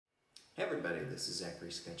Hey everybody, this is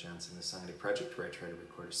Zachary Scot, the Song a Day Project, where I try to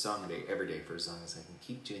record a song a day every day for as long as I can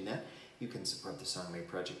keep doing that. You can support the Song a Day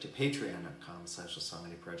Project at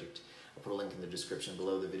patreon.com/thesongadayproject. I'll put a link in the description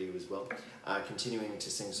below the video as well. Continuing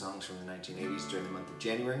to sing songs from the 1980s during the month of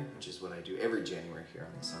January, which is what I do every January here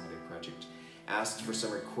on the Song a Day Project. Asked for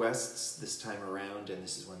some requests this time around, and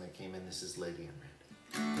this is one that came in. This is Lady in Red.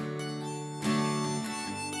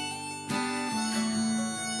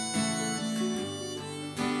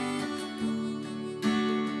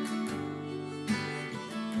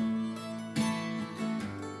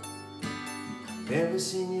 Never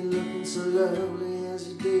seen you looking so lovely as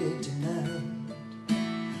you did tonight. I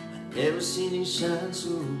never seen you shine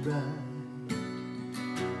so bright.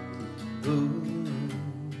 Ooh.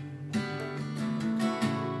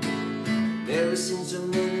 Never seen so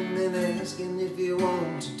many men asking if you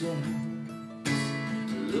want to dance,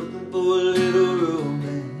 looking for a little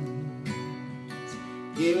romance,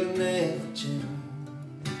 giving them a chance.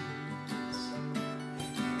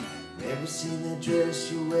 Never seen that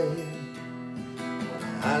dress you wear,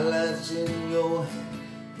 highlights in your hair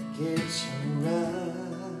catch your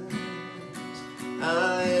eyes. I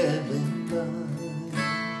have been blind,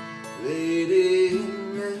 lady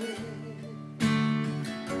in red.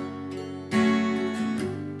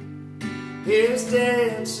 Here's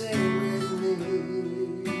dancing with me,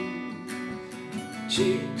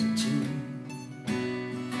 cheek to cheek.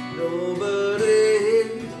 Nobody.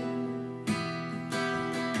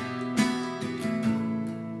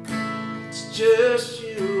 It's just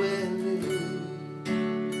you and me.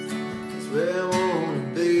 That's where I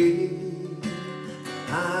wanna be.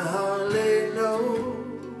 I hardly know.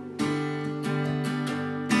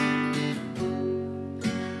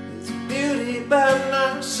 It's beauty by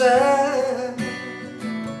my side.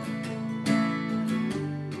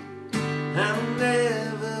 I'll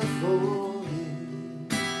never forget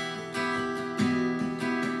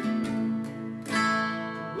the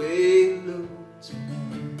way you look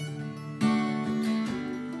tonight.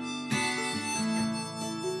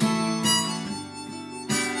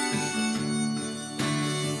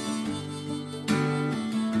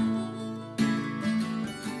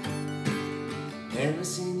 Never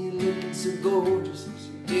seen you looking so gorgeous as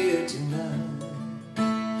you did tonight.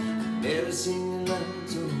 Never seen you looking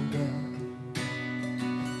so bright.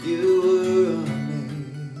 You were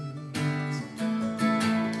amazing.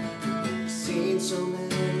 Never seen so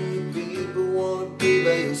many people want to be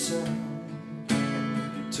by your side.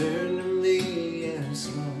 You turned to me and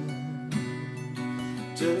smiled,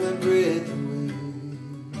 took my breath away.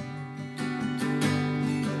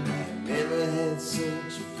 And I never had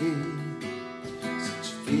such a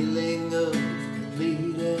feeling of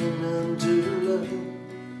leading unto love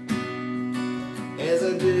as I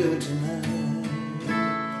do tonight, the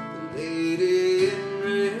lady in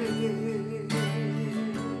red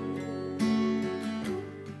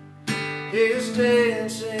is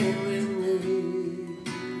dancing with me,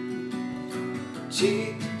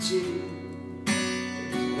 cheek to cheek.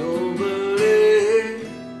 Nobody.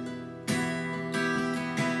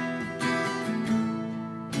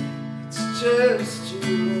 It's just you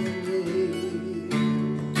and me.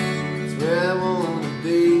 It's where I wanna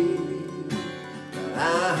be, but I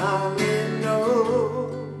hardly know.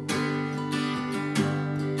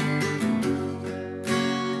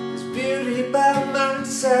 There's beauty by my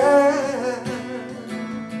side.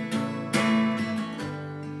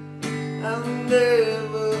 I'll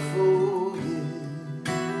never forget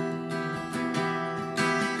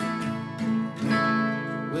the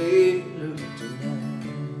way you look tonight.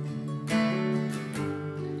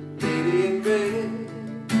 Lady in red,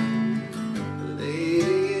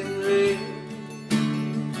 lady in red.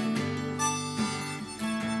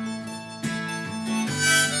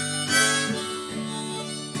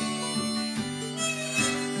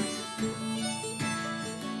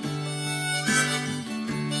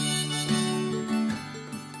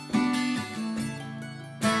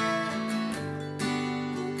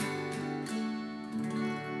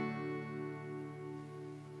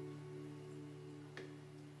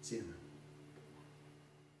 See you.